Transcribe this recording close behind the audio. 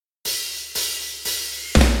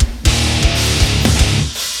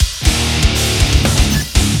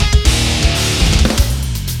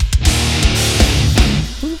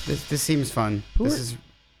This seems fun.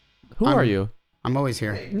 Who are you? I'm always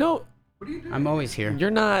here. No, What are you doing? I'm always here. you're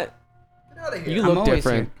not. Get out of here. You I'm look always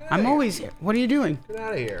different. Here. I'm always here. What are you doing? Get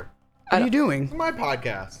out of here. What are you doing? It's my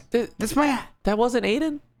podcast. That's my. That wasn't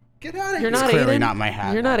Aiden. Get out of You're here. not clearly Aiden. not my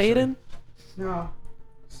hat, You're not actually. Aiden. No.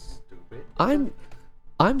 Stupid.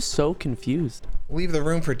 I'm so confused. Leave the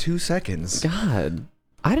room for 2 seconds. God,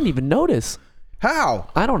 I didn't even notice. How?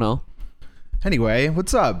 I don't know. Anyway,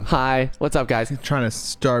 what's up? Hi, what's up, guys? Trying to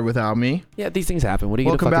start without me. Yeah, these things happen. What are you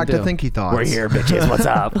Welcome gonna back fucking to do? Thinky Thoughts. We're here, bitches. What's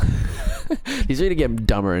up? These are gonna get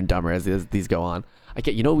dumber and dumber as these go on.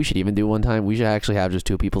 You know what we should even do one time? We should actually have just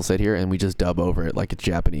 2 people sit here and we just dub over it like it's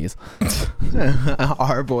Japanese.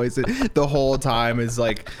 Our voices the whole time is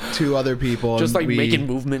like 2 other people. Just and like making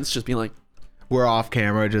movements, just being like we're off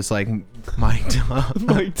camera, just like mic'd up.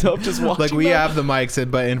 mic'd up, just watching. Like we them. have the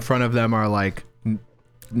mics, but in front of them are like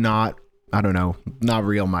not, I don't know, not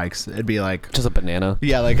real mics. It'd be like just a banana.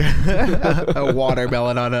 yeah, like a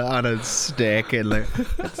watermelon on a stick and like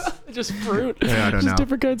Just fruit. Yeah, I don't just know.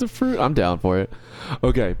 different kinds of fruit. I'm down for it.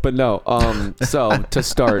 Okay, but no. So to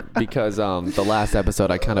start, because the last episode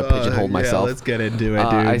I kind of pigeonholed myself. Yeah, let's get into it,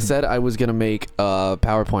 dude. I said I was gonna make a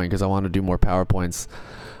PowerPoint because I want to do more PowerPoints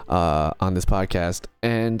on this podcast,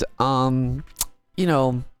 and you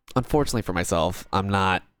know, unfortunately for myself, I'm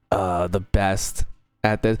not the best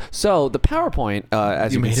at this. So the PowerPoint,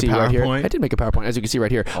 as you can made a see right here, PowerPoint? I did make a PowerPoint. As you can see right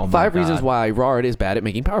here, Oh my 5 reasons God. why Rard is bad at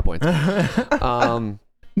making PowerPoints.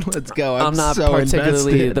 Let's go. I'm not so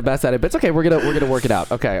particularly invested. the best at it, but it's okay. We're gonna work it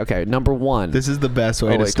out. Okay. Number 1. This is the best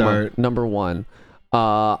way to come on. start. Number 1.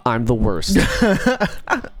 I'm the worst.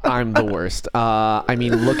 I'm the worst. I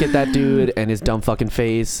mean, look at that dude and his dumb fucking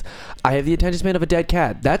face. I have the attention span of a dead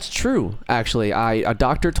cat. That's true, actually. A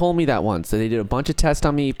doctor told me that once. They did a bunch of tests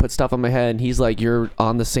on me, put stuff on my head, and he's like, "You're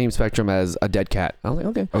on the same spectrum as a dead cat." I was like,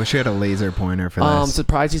 "Okay." I wish you had a laser pointer for this.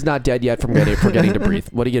 Surprised he's not dead yet from forgetting to breathe.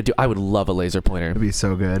 What are you gonna do? I would love a laser pointer. It'd be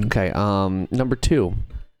so good. Okay. Number 2.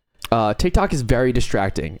 TikTok is very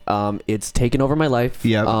distracting. It's taken over my life.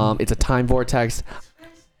 Yep. It's a time vortex.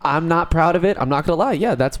 I'm not proud of it. I'm not gonna lie.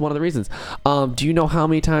 Yeah, that's one of the reasons. Do you know how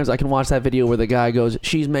many times I can watch that video where the guy goes,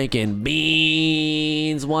 "She's making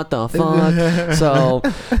beans. What the fuck?" So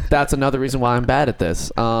that's another reason why I'm bad at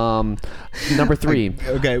this. Number 3.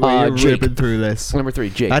 Okay, wait, you're Jake. ripping through this. Number 3,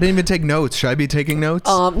 Jake. I didn't even take notes. Should I be taking notes?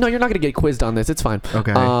 No, you're not gonna get quizzed on this. It's fine.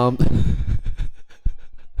 Okay.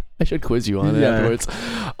 I should quiz you on it Yeah. afterwards.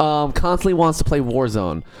 Constantly wants to play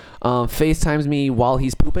Warzone. FaceTimes me while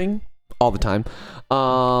he's pooping all the time.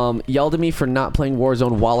 Yelled at me for not playing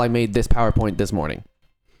Warzone while I made this PowerPoint this morning.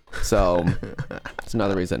 So it's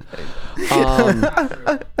another reason.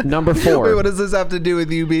 Number 4. Wait, what does this have to do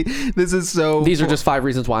with you? This is so. These are just 5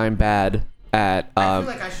 reasons why I'm bad at. I feel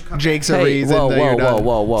like I should come Jake's back. a reason that you're done.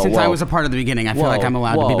 Whoa. Since I was a part of the beginning, I feel like I'm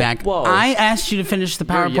allowed to be back. Whoa. I asked you to finish the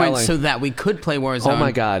PowerPoint yelling. so that we could play Warzone. Oh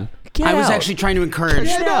my God. Get I was out. actually trying to encourage.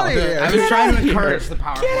 Get out of here. I was Get trying out to of encourage here. the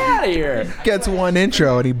PowerPoint. Get out of here. Gets one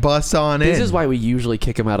intro and he busts on in. This is why we usually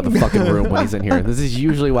kick him out of the fucking room when he's in here. This is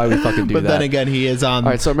usually why we fucking do But that. then again, he is on All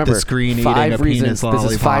right, so remember, the screen eating 5 a reasons. penis lollipop.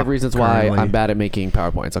 This is 5 reasons why currently. I'm bad at making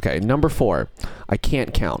PowerPoints. Okay, number 4, I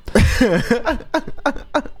can't count.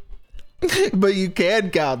 But you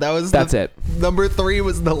can count. That's it. Number 3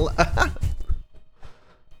 was the.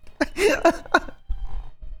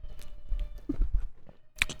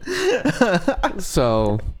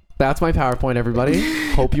 So that's my PowerPoint,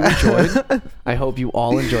 everybody. Hope you enjoyed. I hope you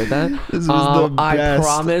all enjoyed that. This was the I best,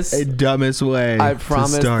 promise. dumbest way. I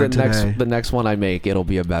promise to start the next one I make, it'll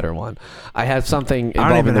be a better one. I have something I don't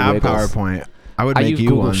involving even the have wiggles. PowerPoint. I would I make use you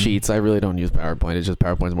Google one. Sheets. I really don't use PowerPoint. It's just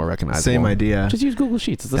PowerPoint's more recognizable. Same idea. Just use Google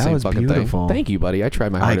Sheets. It's the That same was fucking beautiful. thing. Thank you, buddy. I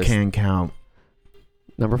tried my I hardest. can't count.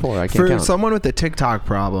 Number 4, I can't For count. someone with a TikTok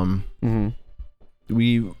problem,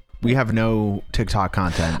 we have no TikTok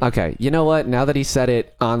content. Okay, you know what? Now that he said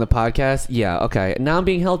it on the podcast, yeah, okay. Now I'm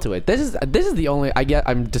being held to it. This is the only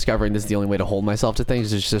I'm discovering this is the only way to hold myself to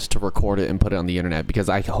things is just to record it and put it on the internet because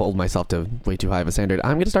I hold myself to way too high of a standard.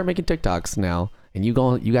 I'm gonna start making TikToks now, and you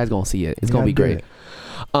guys gonna see it. It's gonna be great.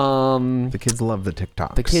 The kids love the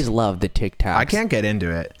TikToks. The kids love the TikToks. I can't get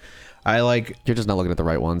into it. You're just not looking at the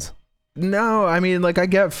right ones. No, I mean, like I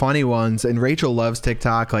get funny ones, and Rachel loves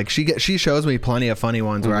TikTok. Like she shows me plenty of funny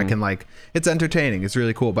ones where I can like, it's entertaining, it's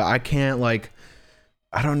really cool, but I can't like,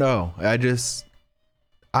 I don't know.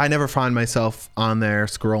 I never find myself on there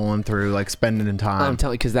scrolling through, like spending time. I'm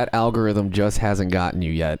telling you, because that algorithm just hasn't gotten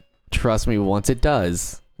you yet. Trust me, once it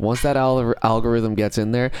does, once that algorithm gets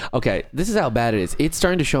in there, okay, this is how bad it is. It's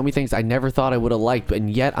starting to show me things I never thought I would have liked, and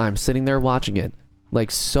yet I'm sitting there watching it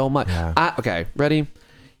like so much. Yeah. Okay, ready?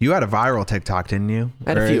 You had a viral TikTok, didn't you? I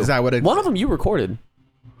had Or a few. Is that what it? One of them you recorded.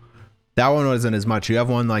 That one wasn't as much. You have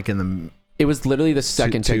one like in the It was literally the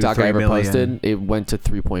second two, TikTok I 3 ever million. posted. It went to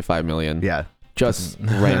 3.5 million. yeah. Just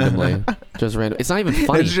randomly. Just random. It's not even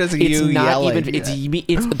funny. It's just you not yelling. even.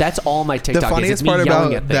 It's that's all my TikTok The is. funniest It's me part yelling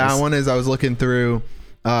about at that things. one is I was looking through,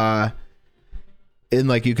 and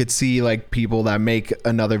like you could see like people that make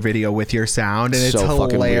another video with your sound, and it's so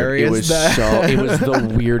fucking weird. hilarious. It was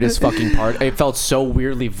the weirdest fucking part. It felt so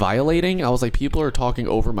weirdly violating. I was like, people are talking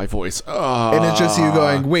over my voice. And it's just you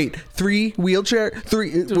going, wait, 3 wheelchair,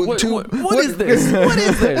 3, What 2. what is this? What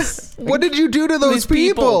is this? What did you do to those These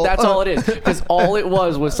people. That's all it is. Uh, Because all it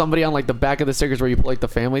was somebody on like the back of the stickers where you put like the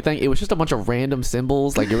family thing. It was just a bunch of random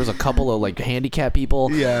symbols. Like there was a couple of like handicapped people.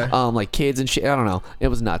 Yeah. Like kids and shit. I don't know. It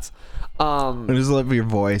was nuts. And just love your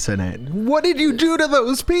voice in it. What did you do to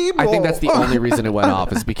those people? I think that's the only reason it went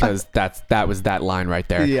off is because that was that line right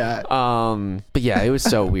there. Yeah. But yeah, it was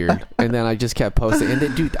so weird. And then I just kept posting. And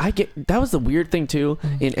then, dude, that was the weird thing too.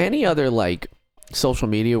 In any other like social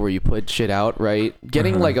media where you put shit out, right?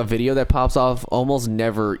 Getting like a video that pops off almost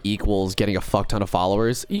never equals getting a fuck ton of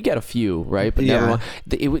followers. You get a few, right? But never.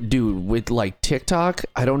 Dude, with like TikTok,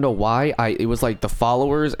 I don't know why. It was like the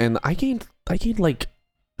followers, and I gained like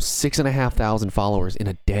 6,500 followers in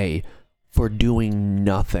a day for doing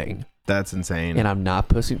nothing. That's insane. And I'm not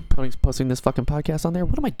posting this fucking podcast on there.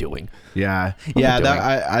 What am I doing? Yeah. am I doing?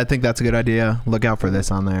 I think that's a good idea. Look out for this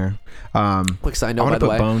on there. Quick side note, I by want the to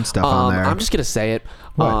way. put bone stuff on there. I'm just gonna say it.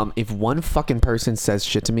 What? If one fucking person says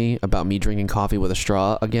shit to me about me drinking coffee with a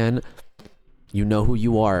straw again, you know who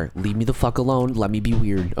you are. Leave me the fuck alone. Let me be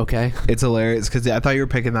weird, okay? It's hilarious because I thought you were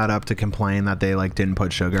picking that up to complain that they like didn't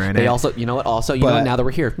put sugar in They it. also, you know what? Also, you know But what? Now that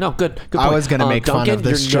we're here, no, good. I point. was gonna make fun Duncan, of the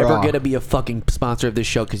you're straw. never gonna be a fucking sponsor of this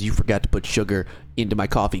show because you forgot to put sugar into my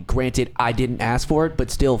coffee. Granted, I didn't ask for it, but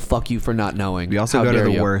still, fuck you for not knowing. We also How go to dare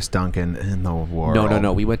the you. worst Dunkin' in the world.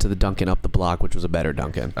 No. We went to the Dunkin' up the block, which was a better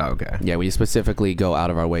Dunkin'. Oh, okay. Yeah, we specifically go out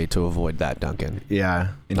of our way to avoid that Dunkin'. Yeah.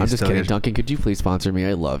 And I'm you just still kidding, get- Duncan. Could you please sponsor me?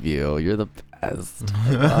 I love you. You're the best.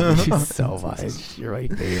 I love you so much. You're my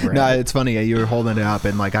favorite. No, it's funny. You were holding it up,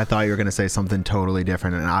 and like I thought you were gonna say something totally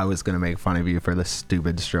different, and I was gonna make fun of you for the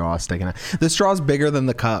stupid straw sticking out. The straw's bigger than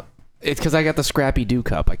the cup. It's because I got the Scrappy Doo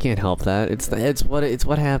cup. I can't help that. It's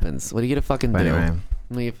what happens. What are you gonna fucking do? Anyway.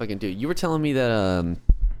 What are you fucking do? You were telling me that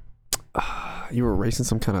you were racing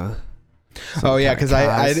some kind of. Oh yeah, because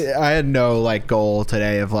I had no like goal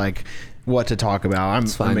today of like what to talk about.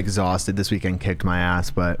 It's fine. I'm exhausted. This weekend kicked my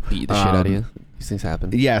ass, but beat the shit out of you. These things happen.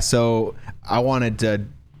 Yeah, so I wanted to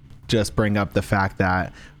just bring up the fact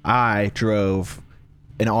that I drove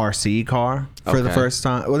an RC car for the Okay. first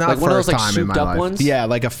time. Well, not Like one of first those, like, time in my souped up life. ones? Yeah,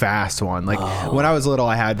 like a fast one. Like when I was little,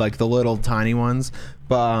 I had like the little tiny ones.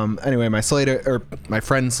 But anyway, my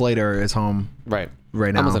friend Slater is home Right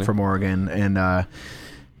now listening. from Oregon, and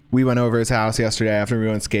we went over his house yesterday after we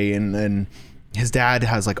went skating, and his dad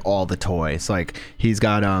has like all the toys. Like he's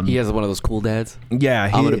got He has one of those cool dads. yeah,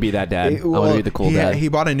 I'm gonna be that dad. I'm gonna be the cool dad. He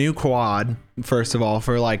bought a new quad first of all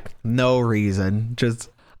for like no reason, just.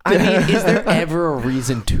 I mean, is there ever a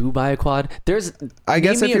reason to buy a quad? I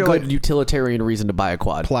guess name if me a you're, good like, utilitarian reason to buy a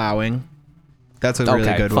quad. Plowing, that's a really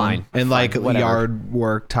Okay, good fine, one, and fine, like whatever. yard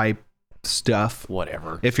work type stuff.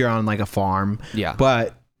 Whatever. If you're on like a farm, Yeah.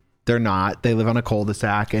 but they're not. They live on a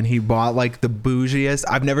cul-de-sac, and he bought like the bougiest.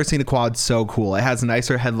 I've never seen a quad so cool. It has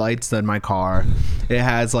nicer headlights than my car. It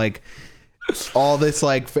has like all this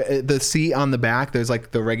like the seat on the back. There's like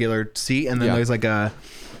the regular seat, and then Yeah. there's like a.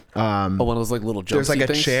 One of those like little jump There's like seat a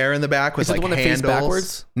things? chair in the back with Is it like the one that faces handles.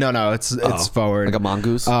 backwards? No, it's forward. like a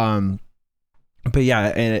mongoose. But yeah,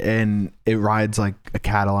 and it rides like a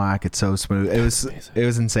Cadillac. It's so smooth. It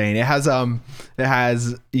was insane. It has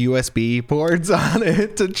USB ports on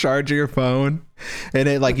it to charge your phone, and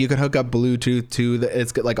it like you can hook up Bluetooth to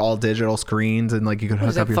it's got like all digital screens, and like you can What, hook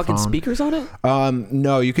is up that your fucking phone. speakers on it?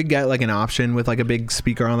 No, you could get like an option with like a big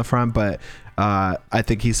speaker on the front, but I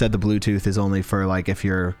think he said the Bluetooth is only for like if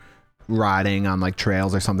you're riding on like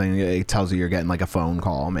trails or something. It tells you you're getting like a phone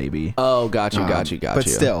call maybe. Oh, got you. But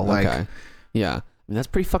still, like- okay. Yeah. I mean, that's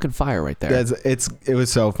pretty fucking fire right there. It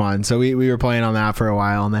was so fun. So we were playing on that for a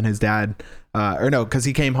while, and then his dad because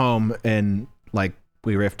he came home and like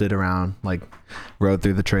we riffed around, like rode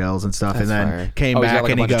through the trails and stuff, That's and then fire. came Oh, he's got, back like,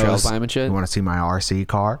 a and he bunch of trails goes, by him and shit? "You want to see my RC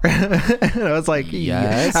car?" And I was like,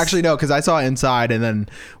 Yes. Actually, no, because I saw it inside, and then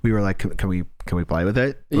we were like, "Can we play with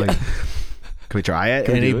it? Like, can we try it?"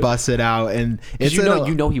 Can we And he do it? busted out, and it's you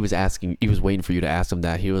know he was asking. He was waiting for you to ask him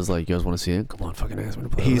that. He was like, "You guys want to see it? Come on, fucking ask me to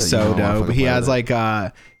play." He's with it. so You know, I wanna dope. fucking He play has with it."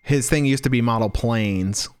 like his thing used to be model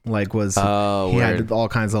planes, like was Oh, he word. had all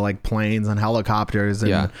kinds of like planes and helicopters and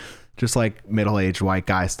Yeah. just like middle-aged white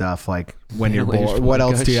guy stuff. Like when you're Middle-aged bored, what white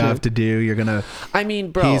else guy do you shit. have to do? You're gonna. I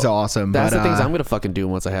mean, bro, He's awesome. That's but, the things I'm gonna fucking do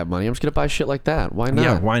once I have money. I'm just gonna buy shit like that. Why not?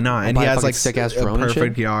 Yeah, why not? And buy he a has fucking like sick-ass a drone and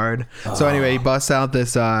perfect shit. yard. So anyway, he busts out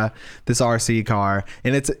this RC car,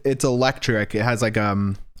 and it's electric. It has like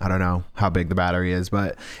I don't know how big the battery is,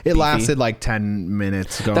 but it lasted like 10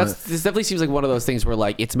 minutes going. This definitely seems like one of those things where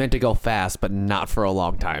like it's meant to go fast, but not for a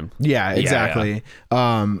long time. Yeah, exactly.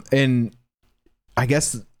 And I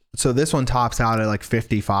guess so. This one tops out at like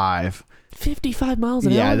 55. 55 miles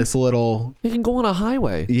an hour. Yeah, this little. You can go on a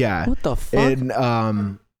highway. Yeah. What the fuck? And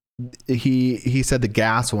he said the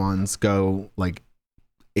gas ones go like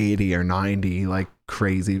 80 or 90, like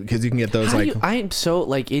crazy, because you can get those like. I am so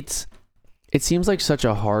like it seems like such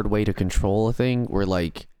a hard way to control a thing where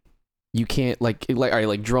like you can't like all right,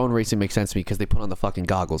 like drone racing makes sense to me because they put on the fucking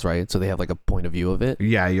goggles, right? So they have like a point of view of it.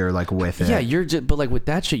 Yeah, you're like with it. Yeah, you're just, but like with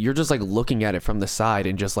that shit, you're just like looking at it from the side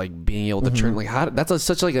and just like being able to turn like that's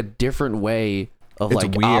such like a different way of It's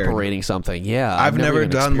like weird. operating something. Yeah, I've never even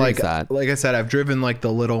done like experienced that. like I said, I've driven like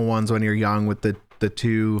the little ones when you're young with the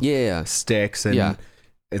two Yeah, sticks, and Yeah.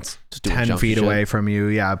 it's Just doing 10 jumps feet and away shit. from you.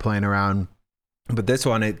 Yeah, playing around. But this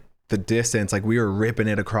one, the distance, like we were ripping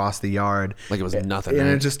it across the yard, like it was nothing. and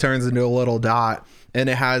Right? it just turns into a little dot. And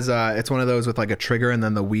it has it's one of those with like a trigger and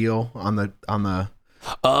then the wheel on the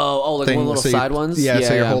oh, like thing. one of little So side you- ones. Yeah,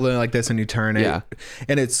 so you're holding it like this and you turn it. Yeah.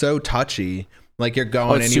 And it's so touchy. Like you're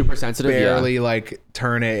going it's and super you sensitive, barely like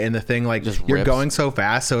turn it, and the thing like Just you're rips. going so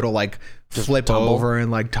fast, so it'll like Just flip tumble. over and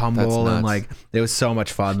like tumble, and nuts. like it was so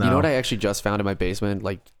much fun though. You know what I actually just found in my basement,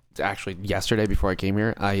 like actually yesterday before I came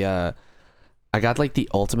here? I got like the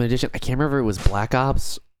Ultimate Edition. I can't remember if it was Black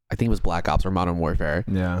Ops. I think it was Black Ops or Modern Warfare.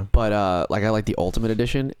 Yeah. But like I like the Ultimate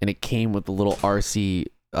Edition, and it came with the little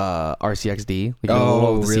RCXD. Like,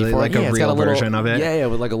 Oh, the really? C4. Like a it's got real little- version of it? Yeah,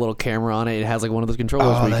 with like a little camera on it. It has like one of those controllers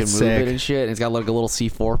Oh, where you can that's move sick. it and shit. And it's got like a little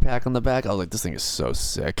C4 pack on the back. I was like, this thing is so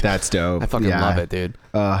sick. That's dope. I fucking love it, dude.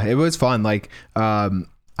 It was fun. Like, I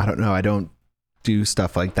don't know. I don't do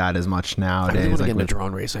stuff like that as much I nowadays. really want to like get into with,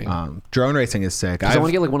 drone racing. drone racing is sick. I want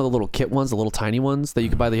to get like one of the little kit ones, the little tiny ones that you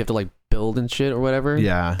can buy that you have to like build and shit or whatever.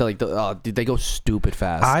 Yeah. They're like, dude, they go stupid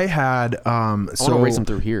fast. I had I want so to race them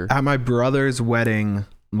through here. at my brother's wedding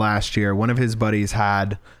last year, one of his buddies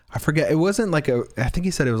had, I forget, it wasn't like I think he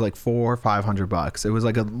said it was like $400 or $500. It was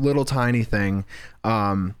like a little tiny thing,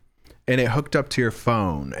 and it hooked up to your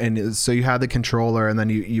phone, so you had the controller, and then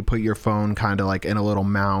you put your phone kind of like in a little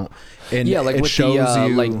mount, and Yeah, like it with shows the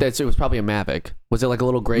you like that's it was probably a Mavic. Was it like a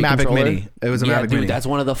little gray Mavic controller? Mini. It was a yeah, Mavic dude, Mini. that's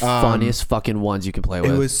one of the funniest fucking ones you can play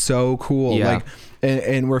with. It was so cool. Yeah. Like,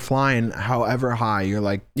 and we're flying however high. You're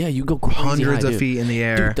like yeah, you go crazy hundreds high, of dude. feet in the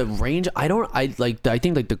air. Dude, the range. I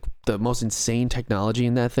think like the most insane technology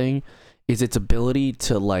in that thing is its ability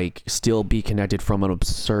to like still be connected from an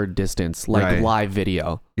absurd distance, like Right. live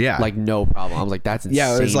video. Yeah. like no problem. I was like, that's insane.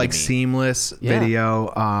 Yeah, it was to like me. seamless Yeah.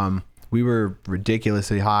 video. We were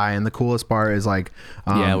ridiculously high, and the coolest part is like,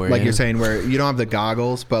 where like you- you're saying, where you don't have the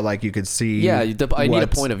goggles, but like you could see. Yeah, I need a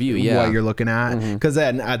what's- point of view, yeah. what you're looking at, because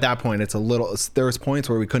then at that point it's a little. There was points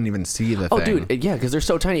where we couldn't even see the Oh, thing. dude, yeah, because they're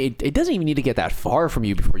so tiny. It doesn't even need to get that far from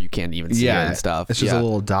you before you can't even see it and stuff. It's just yeah. a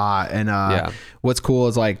little dot. And Yeah. what's cool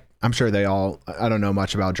is like, I'm sure they all, I don't know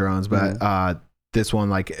much about drones, but this one,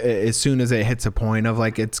 like as soon as it hits a point of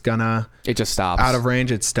like it's gonna It just stops out of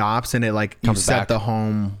range, it stops, and it like you Comes set back. the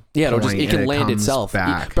home. Yeah, it'll just point it can and land comes itself.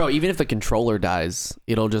 back. Bro, even if the controller dies,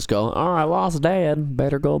 it'll just go, "Oh, I lost Dad.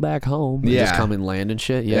 Better go back home." And Yeah. just come and land and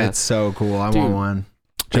shit. Yeah. It's so cool. I Dude, want one.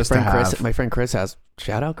 Just to have. My friend Chris has.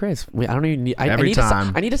 Shout out Chris. I don't even need. I Every need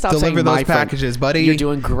time. I need to stop Deliver saying those my friend. packages, buddy. You're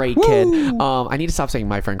doing great, kid. Woo! I need to stop saying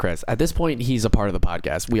my friend Chris. At this point, he's a part of the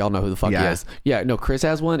podcast. We all know who the fuck he Yeah. is. Yeah, no, Chris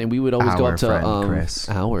has one, and we would always go Our up to friend, Chris.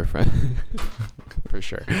 our friend. For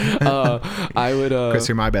sure. I would. Chris,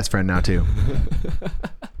 you're my best friend now too.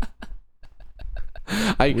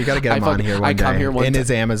 We got to get him on here one I day. come here one in ti- his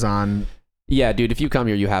Amazon Yeah, dude. If you come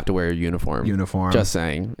here, you have to wear a uniform. uniform. Just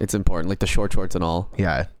saying, it's important. Like the short shorts and all.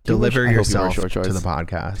 yeah. You wear- Deliver I hope you wear yourself short to shorts. the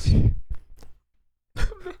podcast.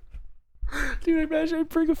 Dude, imagine I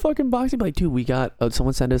bring a fucking box. He'd be like, dude, we got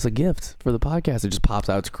someone sent us a gift for the podcast. It just pops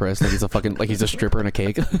out. It's Chris. Like he's a fucking like he's a stripper in a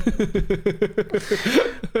cake.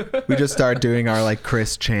 We just start doing our like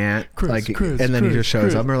Chris chant, Chris, like, Chris, and then he Chris, just shows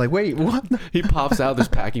Chris. up. And we're like, wait, what? He pops out. There's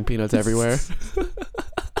packing peanuts everywhere.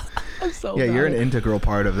 I'm so Yeah, you're an bad. integral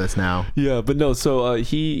part of this now. Yeah, but no. So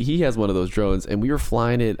he has one of those drones, and we were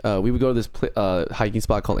flying it. We would go to this hiking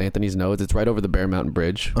spot called Anthony's Nodes. It's right over the Bear Mountain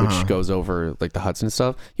Bridge, which goes over like the Hudson and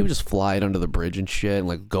stuff. He would just fly it under the bridge and shit, and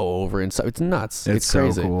like go over and stuff. It's nuts. It's so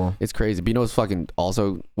crazy. cool. It's crazy. But you know what's fucking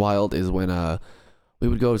also wild is when we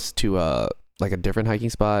would go to like a different hiking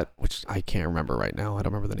spot, which I can't remember right now. I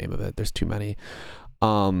don't remember the name of it. There's too many.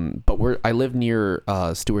 But I live near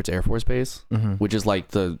Stewart's Air Force Base, which is like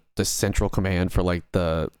the central command for like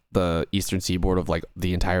the eastern seaboard of like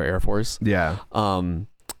the entire Air Force. Yeah.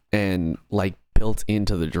 And like built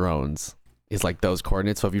into the drones is like those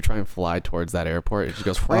coordinates. So if you try and fly towards that airport, it just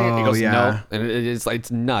goes, it goes no, and it's like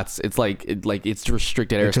it's nuts. It's like it's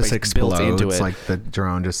restricted airspace. It just explodes built into it. Like the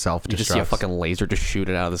drone just self-destructs. You just see a fucking laser just shoot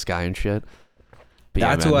it out of the sky and shit. But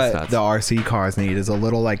that's what the RC cars need, is a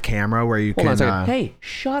little like camera where you can. Hey,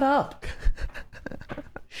 shut up.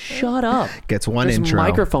 Shut up. Gets one There's intro.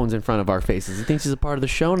 microphones in front of our faces. He thinks he's a part of the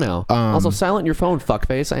show now. Also, silent your phone,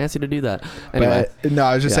 fuckface. I asked you to do that. Anyway. But no,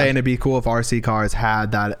 I was just saying it'd be cool if RC cars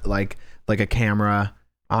had that like a camera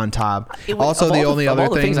on top. Also, the only other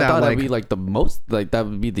thing that would be like the most, like that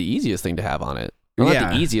would be the easiest thing to have on it. Well,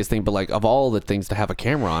 not the easiest thing, but like of all the things to have a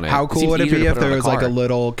camera on it. How cool would it be if there was like a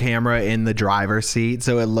little camera in the driver's seat,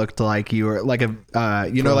 so it looked like you were like a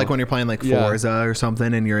know, like when you're playing like Forza or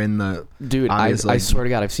something, and you're in the dude. I swear to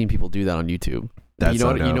God, I've seen people do that on YouTube. That's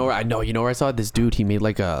you know where I saw it? This dude, he made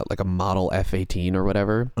like a model F-18 or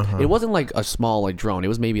whatever. It wasn't like a small like drone. It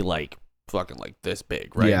was maybe like fucking like this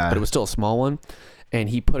big, right? Yeah. But it was still a small one. And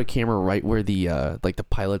he put a camera right where the like the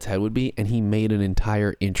pilot's head would be, and he made an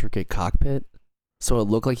entire intricate cockpit. So it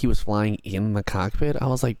looked like he was flying in the cockpit. I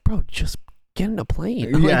was like, bro, just get in a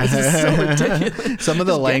plane. Yeah. Like, this is so ridiculous. Some of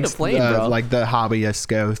the lengths like the hobbyists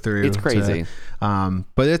go through. It's crazy.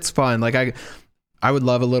 But it's fun. Like I would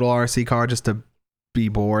love a little RC car just to be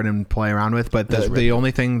bored and play around with. But the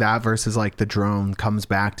only thing that versus like the drone comes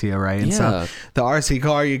back to you, right? And so the RC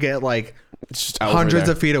car, you get like hundreds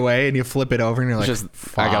of feet away and you flip it over and you're like,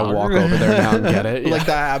 I gotta walk over there now and get it. Like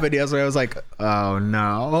that happened yesterday. I was like, oh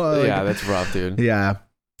no. Like, yeah, that's rough, dude. Yeah.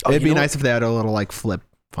 It'd be nice if they had a little like flip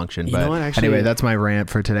function. But anyway, that's my rant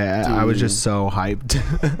for today. I was just so hyped.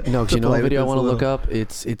 No, because you know what video I want to look up?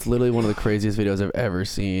 It's literally one of the craziest videos I've ever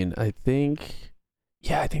seen. I think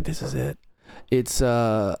this is it. It's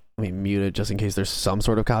let me mute it just in case there's some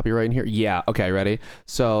sort of copyright in here. Yeah. Okay. Ready?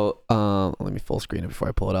 So, let me full screen it before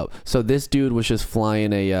I pull it up. So this dude was just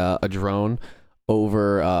flying a drone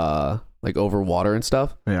over like over water and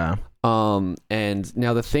stuff. Yeah. And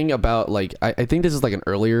now the thing about like I think this is like an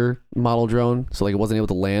earlier model drone, so like it wasn't able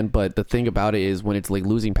to land. But the thing about it is when it's like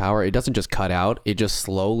losing power, it doesn't just cut out; it just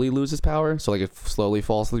slowly loses power. So like it slowly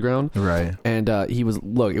falls to the ground. Right. And it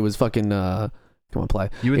was fucking. Come on, play.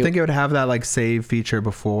 You would think it would have that like save feature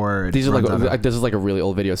before. These are like this is like a really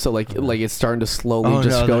old video, so like it's starting to slowly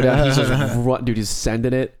go down. He's just dude, he's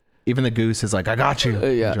sending it. Even the goose is like, I got you.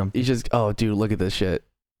 Yeah, he's just dude, look at this shit.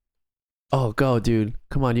 Oh, go, dude.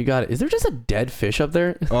 Come on, you got it. Is there just a dead fish up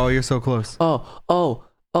there? Oh, you're so close.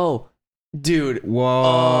 Oh, dude.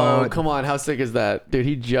 Whoa. Oh, come on, how sick is that, dude?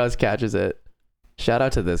 He just catches it. Shout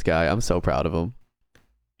out to this guy. I'm so proud of him.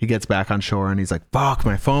 He gets back on shore and he's like, fuck,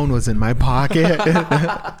 my phone was in my pocket.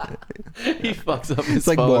 He fucks up his It's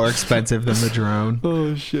like phone. more expensive than the drone.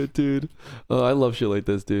 Oh, shit, dude. Oh, I love shit like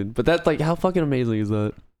this, dude. But that's like, how fucking amazing is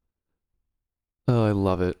that? Oh, I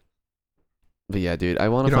love it. But yeah, dude, I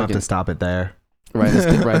want to fucking... You don't have to stop it there. Right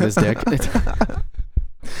in his dick.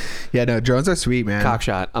 Yeah, no, drones are sweet, man. Cock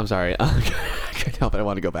shot. I'm sorry. I can't help it. I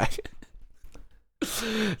want to go back.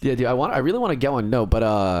 Yeah, dude, I really want to get one. No,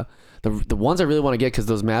 but the ones I really want to get, because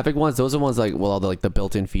those Mavic ones, those are ones like, well, all the like the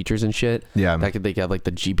built-in features and shit. Yeah. They could have like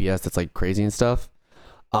the GPS that's like crazy and stuff.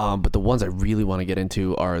 But the ones I really want to get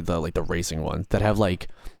into are the like the racing ones that have like,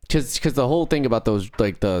 because the whole thing about those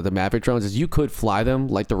like the Mavic drones is you could fly them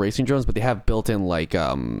like the racing drones, but they have built-in like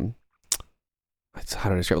how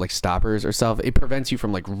to describe it, like stoppers or stuff. It prevents you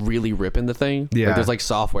from like really ripping the thing. Yeah. Like, there's like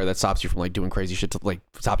software that stops you from like doing crazy shit to like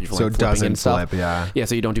stop you from like flipping and stuff. Flip, yeah. Yeah.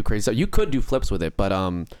 So you don't do crazy stuff. You could do flips with it, but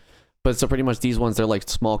so pretty much these ones, they're like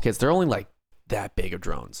small kits. They're only like that big of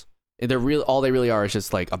drones. They're real. All they really are is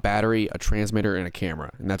just like a battery, a transmitter, and a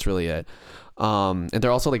camera, and that's really it. And they're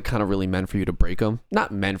also like kind of really meant for you to break them.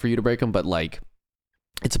 Not meant for you to break them, but like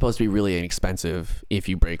it's supposed to be really inexpensive if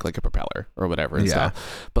you break like a propeller or whatever and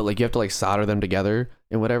stuff. But like you have to like solder them together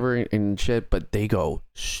and whatever and shit. But they go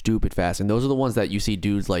stupid fast, and those are the ones that you see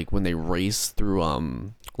dudes like when they race through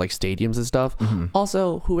like stadiums and stuff. Mm-hmm.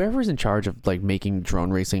 Also, whoever's in charge of like making drone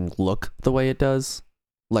racing look the way it does.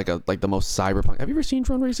 Like the most cyberpunk. Have you ever seen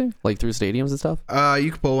drone racing like through stadiums and stuff?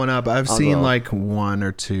 You can pull one up. I've seen like one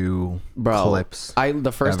or two clips.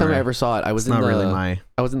 The first time I ever saw it, I was I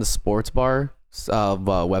was in the sports bar of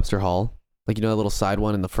Webster Hall. Like, you know, the little side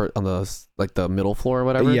one in the on the like the middle floor or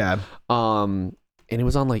whatever. Yeah. And it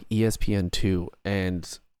was on like ESPN2,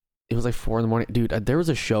 and It was like 4 a.m, dude. There was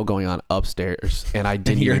a show going on upstairs, and I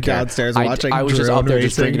didn't. You're even care. downstairs watching I was just drone up there,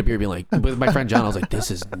 just racing. drinking a beer, being like, with my friend John. I was like, "This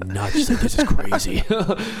is nuts. Just like, this is crazy."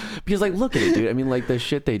 Because like, look at it, dude. I mean, like the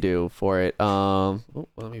shit they do for it.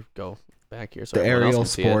 Let me go back here. So The everyone else Aerial can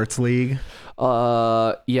see it. Sports League.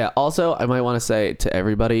 Yeah. Also, I might want to say to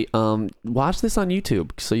everybody, watch this on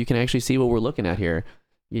YouTube so you can actually see what we're looking at here.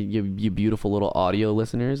 You beautiful little audio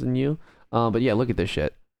listeners and you. But yeah, look at this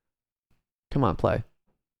shit. Come on, play.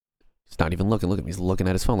 He's not even looking. Look at me. He's looking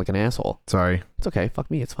at his phone like an asshole. Sorry. It's okay.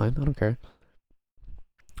 Fuck me. It's fine. I don't care.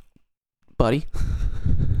 Buddy.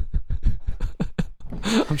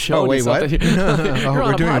 I'm showing wait, you something. what? You're We're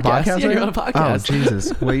on doing a podcast Yeah, right you're now? on a podcast. Oh, Jesus.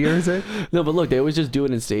 What year is it? No, but look, they always just do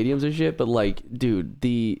it in stadiums and shit. But like, dude,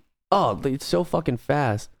 it's so fucking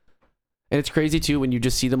fast. And it's crazy too when you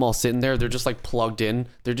just see them all sitting there. They're just like plugged in.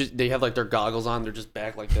 They have like their goggles on. They're just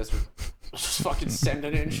back like this, just fucking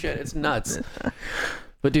sending in shit. It's nuts.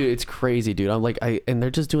 But dude, it's crazy, dude. I'm like, and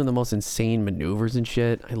they're just doing the most insane maneuvers and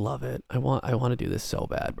shit. I love it. I want to do this so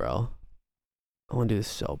bad, bro. I want to do this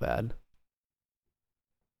so bad.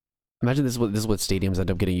 Imagine this is what stadiums end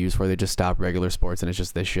up getting used for. They just stop regular sports and it's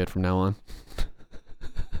just this shit from now on.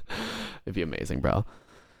 It'd be amazing, bro.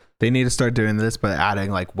 They need to start doing this, but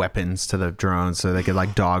adding like weapons to the drones so they could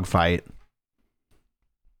like dogfight.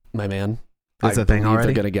 My man. Is the thing already?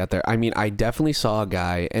 They're gonna get there. I mean, I definitely saw a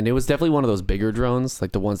guy, and it was definitely one of those bigger drones,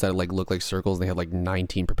 like the ones that like look like circles. And they have like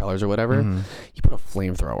 19 propellers or whatever. Mhm. He put a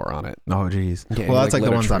flamethrower on it. Oh, geez. Yeah, Well, he, that's like the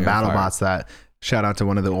lit a ones on tree on fire. BattleBots that shout out to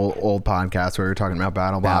one of the old podcasts where we were talking about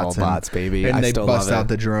BattleBots. BattleBots, baby. And I they still bust love out it.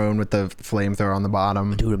 the drone with the flamethrower on the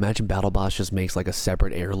bottom. Dude, imagine BattleBots just makes like a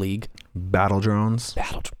separate air league. Battle drones.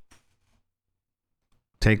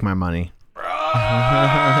 Take my money.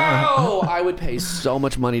 Oh, I would pay so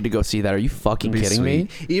much money to go see that. Are you fucking It'd be kidding me?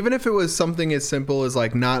 sweet. Even if it was something as simple as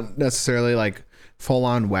like not necessarily like full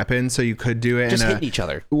on weapons, so you could do it Just in hitting each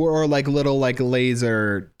other. or like little like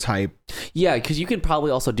laser type. Yeah, because you could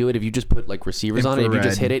probably also do it if you just put like receivers on it. If you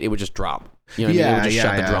just Infrared. hit it, it would just drop. You know what I mean? It would just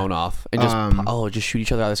shut the drone off and just just shoot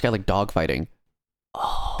each other out of the sky like dogfighting.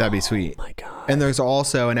 Oh, That'd be sweet. my God. And there's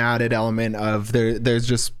also an added element of there's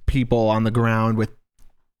just people on the ground with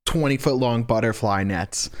 20-foot long butterfly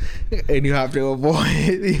nets, and you have to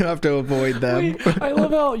avoid them. Wait, I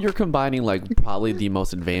love how you're combining like probably the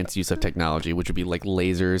most advanced use of technology, which would be like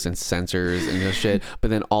lasers and sensors and this shit, but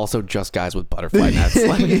then also just guys with butterfly nets,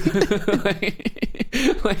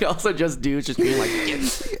 like also just dudes just being like,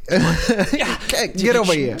 Get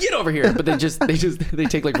over here. Get over here. But they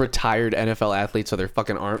take like retired NFL athletes, so their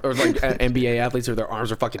fucking arms, or like NBA athletes, or their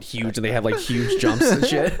arms are fucking huge and they have like huge jumps and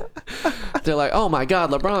shit. They're like, oh my God,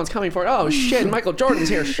 LeBron's coming for it. Oh shit, Michael Jordan's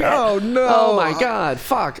here. Shit. Oh no. Oh my God,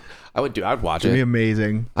 fuck. I'd watch It'd be it.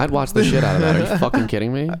 amazing. I'd watch the shit out of that. Are you fucking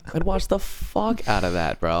kidding me? I'd watch the fuck out of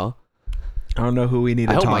that, bro. I don't know who we need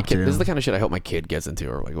to I hope talk my kid. to. This is the kind of shit I hope my kid gets into,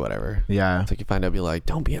 or like whatever. Yeah. It's like you find out, be like,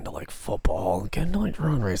 don't be into like football. Get into like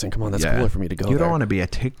drone racing. Come on, that's Yeah. cooler for me to go. You there. don't want to be a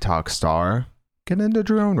TikTok star. Get into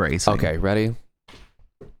drone racing. Okay, ready?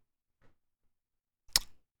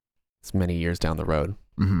 It's many years down the road.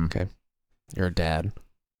 Mm-hmm. Okay. You're a dad,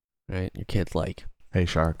 right? Your kid's like Hey,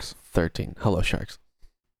 sharks. 13. Hello, sharks.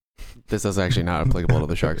 This is actually not applicable to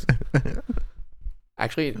the sharks.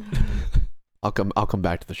 Actually, I'll come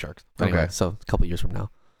back to the sharks. But anyway, Okay. so a couple years from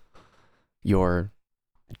now, your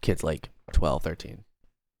kid's like 12, 13.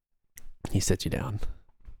 He sits you down,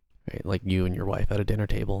 right? Like you and your wife at a dinner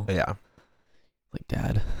table. Yeah. Like,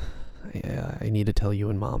 Dad, I need to tell you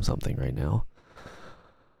and Mom something right now.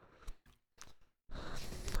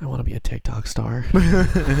 I want to be a TikTok star.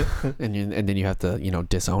 and then you have to,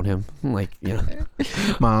 disown him. Like,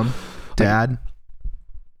 Mom, Dad,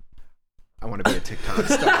 I want to be a TikTok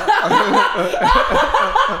star.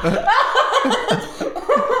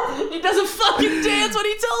 He doesn't fucking dance when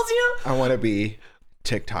he tells you. I want to be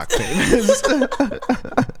TikTok famous.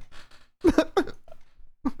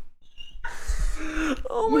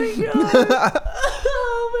 Oh my God.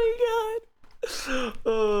 Oh my God.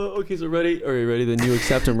 Okay, so ready? Are you ready? Then you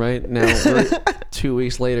accept him, right? Now, we're 2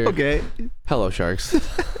 weeks later. Okay. Hello, sharks.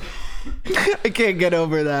 I can't get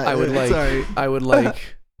over that. I would Sorry.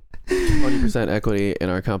 like 20% equity in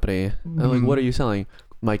our company. I'm like, what are you selling?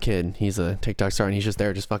 My kid, he's a TikTok star, and he's just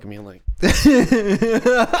there, just fucking me. I'm like,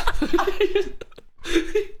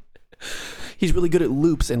 he's really good at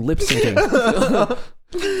loops and lip syncing.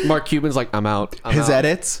 Mark Cuban's like, I'm out. His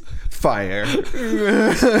edits, fire.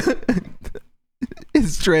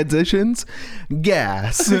 His transitions,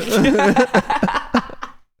 gas.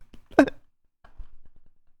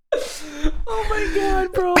 Oh my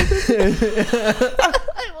God, bro.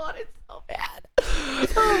 I want it so bad.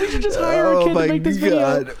 Oh, we should just hire a kid to make this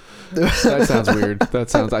video. That sounds weird.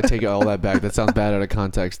 I take all that back. That sounds bad out of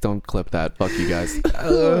context. Don't clip that. Fuck you guys.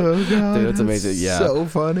 Oh god, Dude, that's amazing. Yeah. so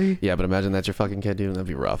funny. Yeah, but imagine that's your fucking kid, dude. That'd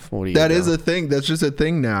be rough. What do you That do? is a thing. That's just a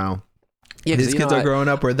thing now. Yeah, 'cause, these you kids know, are growing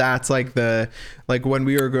up where that's like when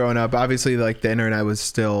we were growing up, obviously like the internet was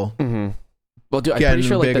still Well, dude, I'm pretty getting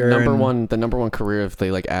sure like the bigger number one career if they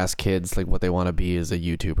like ask kids like what they want to be is a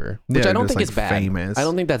YouTuber, which Yeah, I don't just, think like, is bad. famous. I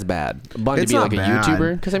don't think that's bad. Wanting It's to be not like bad. a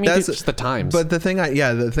YouTuber because I mean, That's- it's just the times. But the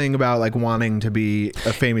thing about like wanting to be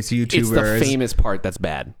a famous YouTuber it's the is famous part that's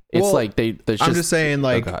bad. It's Well, like there's I'm just saying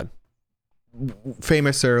like oh God.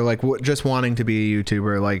 famous or like just wanting to be a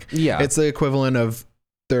YouTuber. Like Yeah. it's the equivalent of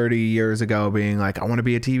 30 years ago being like, I want to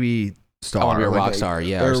be a TV star. I want to be a like, rock star,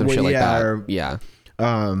 yeah, or some shit like that. or, Yeah.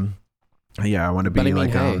 Yeah, I want to be But I mean,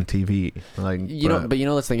 like hey, on TV. Like but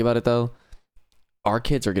let's think about it though. Our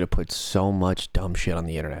kids are gonna put so much dumb shit on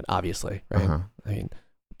the internet, obviously, right? Uh-huh. I mean,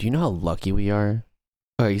 do you know how lucky we are?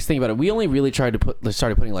 Okay, just think about it. We only really started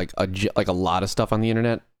putting like a lot of stuff on the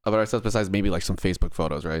internet about ourselves, besides maybe like some Facebook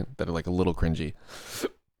photos, right? That are like a little cringy.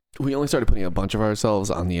 We only started putting a bunch of ourselves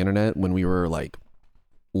on the internet when we were like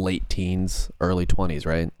late teens, early 20s,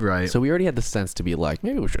 right? Right. So we already had the sense to be like,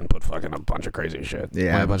 maybe we shouldn't put fucking a bunch of crazy shit.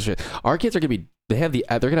 Yeah. Like a bunch of shit. Our kids are gonna be. They're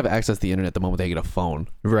gonna have access to the internet the moment they get a phone.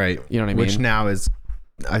 Right. You know what I mean? Which now is,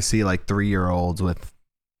 I see like 3-year-olds with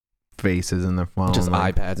faces in their phone. Just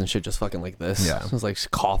like, iPads and shit, just fucking like this. Yeah. Just like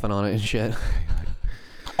coughing on it and shit.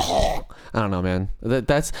 I don't know, man.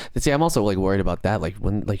 See, I'm also like worried about that. Like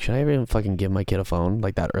should I ever even fucking give my kid a phone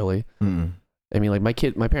like that early? Mm. I mean, like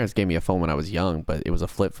my parents gave me a phone when I was young, but it was a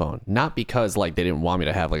flip phone. Not because like they didn't want me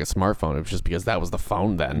to have like a smartphone. It was just because that was the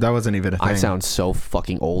phone then. That wasn't even a thing. I sound so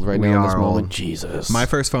fucking old right We now in this are moment. old. Jesus. My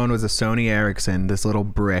first phone was a Sony Ericsson, this little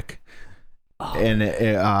brick. Oh. And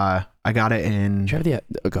I got it in, Do you have the?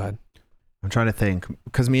 Oh God. I'm trying to think,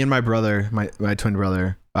 because me and my brother, my twin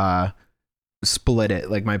brother, split it.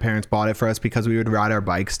 Like my parents bought it for us because we would ride our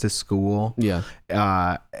bikes to school. Yeah.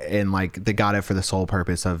 And like they got it for the sole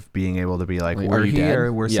purpose of being able to be like, Like, we're are you here,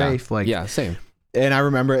 dead? we're Yeah. safe. Like, Yeah. Same. and I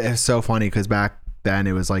remember it's so funny because back then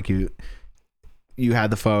it was like you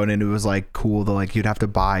had the phone and it was like cool to like you'd have to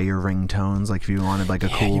buy your ringtones like if you wanted like a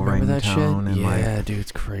cool you remember that shit? ringtone and Yeah, like dude,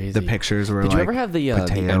 it's crazy. the pictures were Did like you ever have the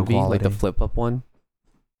potato Envy, like the quality. flip up one?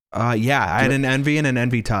 yeah, I had an Envy and an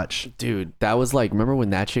Envy Touch. Dude, that was like, remember when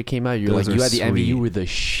that shit came out? You're Those like, you are had the Envy, you sweet. were the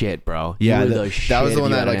shit, bro. Yeah, you were the shit. that was the if one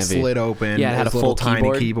you that had an like Envy. slid open. Yeah, it had was a little full tiny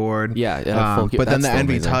keyboard. keyboard. Yeah, it had a full but then that's the so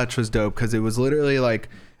Envy amazing. Touch was dope because it was literally like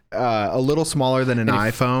a little smaller than an And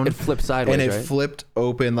iPhone. It flipped sideways, and it right? flipped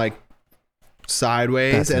open like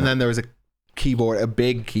sideways, That's and not- then there was a keyboard, a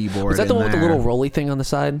big keyboard. Was that the in one with the there. little rolly thing on the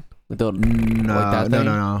side? Like the, No, like that no, thing?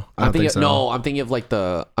 no, no. I I'm don't thinking think so. no, I'm thinking of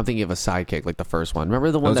I'm thinking of a sidekick, like the first one.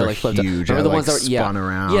 Remember the one Those that are like flipped huge. Remember I, the like, ones that were, spun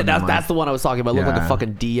around Yeah, and, that's like- the one I was talking about. It looked like Yeah. the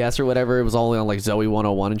fucking DS or whatever. It was only on like Zoe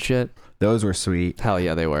 101 and shit. Those were sweet. Hell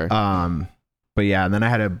yeah, they were. But yeah, and then I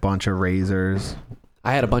had a bunch of razors.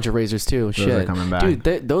 I had a bunch of razors too. Those are Shit, coming back. dude,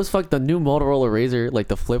 the new Motorola Razor, like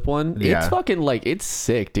the flip one, Yeah. it's fucking like it's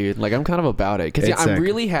sick, dude. Like I'm kind of about it because It's I'm sick.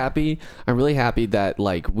 really happy. I'm really happy that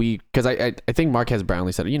like because I think Marquez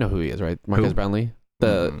Brownlee said it. You know who he is, right? Marquez Who? Brownlee.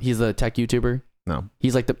 He's the tech YouTuber. No.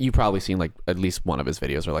 He's like you probably seen like at least one of his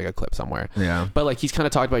videos or like a clip somewhere. Yeah. But like he's kind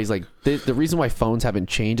of talked about, he's like the reason why phones haven't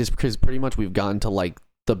changed is because pretty much we've gotten to like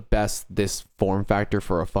the best this form factor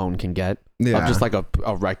for a phone can get. Yeah. Of just like a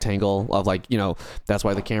rectangle of like, you know, that's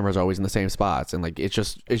why the cameras are always in the same spots, and like it's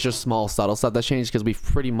just small subtle stuff that's changed because we've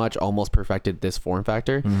pretty much almost perfected this form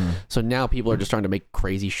factor. So now people are just trying to make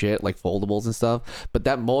crazy shit like foldables and stuff. But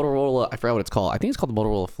that Motorola, I forgot what it's called. I think it's called the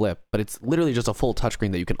Motorola Flip, but it's literally just a full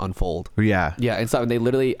touchscreen that you can unfold. Yeah. Yeah, and so and they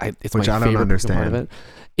literally, it's Which my I don't favorite understand. part of it.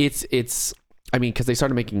 It's I mean, because they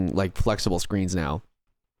started making like flexible screens now,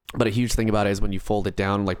 but a huge thing about it is when you fold it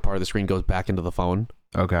down, like part of the screen goes back into the phone.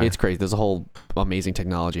 Okay. It's crazy. There's a whole amazing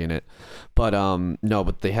technology in it, but no,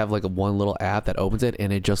 but they have like one little app that opens it,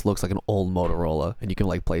 and it just looks like an old Motorola, and you can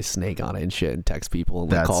like play Snake on it and shit, and text people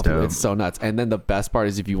and like That's call people. dope. It's so nuts. And then the best part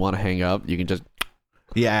is if you want to hang up, you can just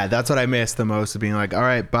Yeah, that's what I miss the most, of being like, all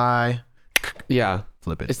right, bye. yeah,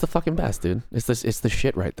 Flip it. it's the fucking best, dude. It's the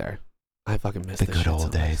shit right there. I fucking miss the this good shit so old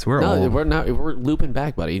much. days. We're No, old. we're looping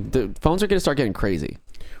back, buddy. The phones are gonna start getting crazy.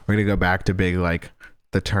 We're gonna go back to big like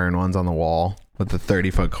the turn ones on the wall with the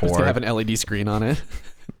 30-foot Just to cord. have an LED screen on it.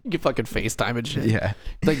 You can fucking FaceTime and shit. Yeah.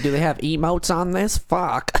 Like, do they have emotes on this?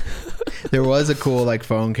 Fuck. There was a cool like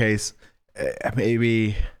phone case.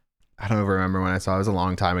 Maybe I don't remember when I saw it. It was a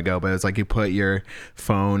long time ago, but it's like you put your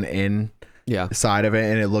phone in Yeah. side of it,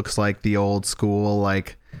 and it looks like the old school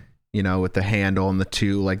like you know, with the handle and the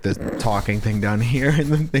two, like the talking thing down here and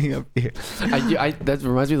the thing up here. That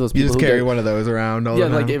reminds me of those people You just who carry get, one of those around all yeah,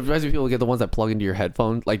 the time. like it reminds me of people who get the ones that plug into your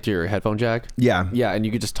headphone, like to your headphone jack. Yeah. Yeah, and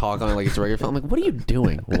you could just talk on it like it's a regular phone. I'm like, what are you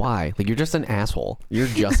doing? Why? Like, you're just an asshole. You're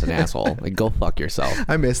just an asshole. Like, go fuck yourself.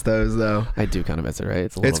 I miss those though. I do kind of miss it, right?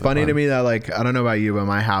 It's a little It's bit funny fun. to me that, like, I don't know about you, but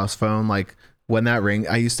my house phone, like, when that ring,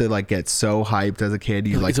 I used to like get so hyped as a kid.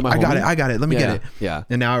 You like, Is it my I got homie? it. Let me Yeah, get it. yeah.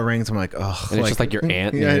 And now it rings. I'm like, ugh. And it's just like your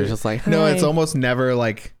aunt. And you're just like, no, it's "Hi, almost never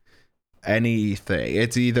like anything.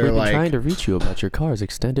 It's either we've been like, trying to reach you about your car's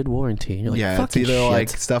extended warranty. And you're like, yeah, it's fucking either shit. like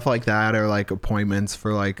stuff like that or like appointments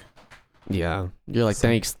for like, Yeah. You're like,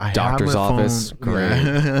 thanks, I have doctor's a phone. office. Great.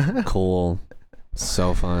 Yeah. Cool.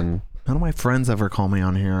 So fun. None of my friends ever call me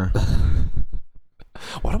on here.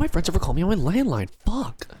 Why do my friends ever call me on my landline?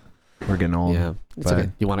 Fuck. We're getting old. Yeah. It's but- okay.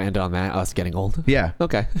 You want to end on that? Us getting old? Yeah.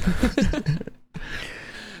 Okay. What's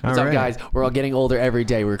All up, right. guys? We're all getting older every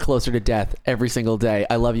day. We're closer to death every single day.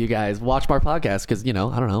 I love you guys. Watch my podcast because, you know,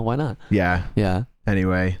 I don't know. Why not? Yeah. Yeah.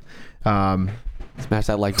 Anyway, Smash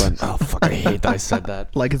that like button. Oh, fuck. I hate that I said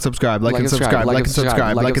that. like and subscribe, like and subscribe, like and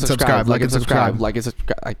subscribe, like and subscribe, like and subscribe. Like and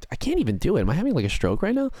subscribe. I can't even do it. Am I having like a stroke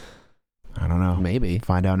right now? I don't know. Maybe.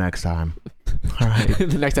 Find out next time. All right.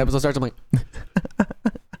 The next episode starts, I'm like,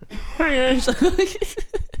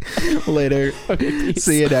 Later. okay, peace.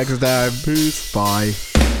 See you next time. Peace. Bye.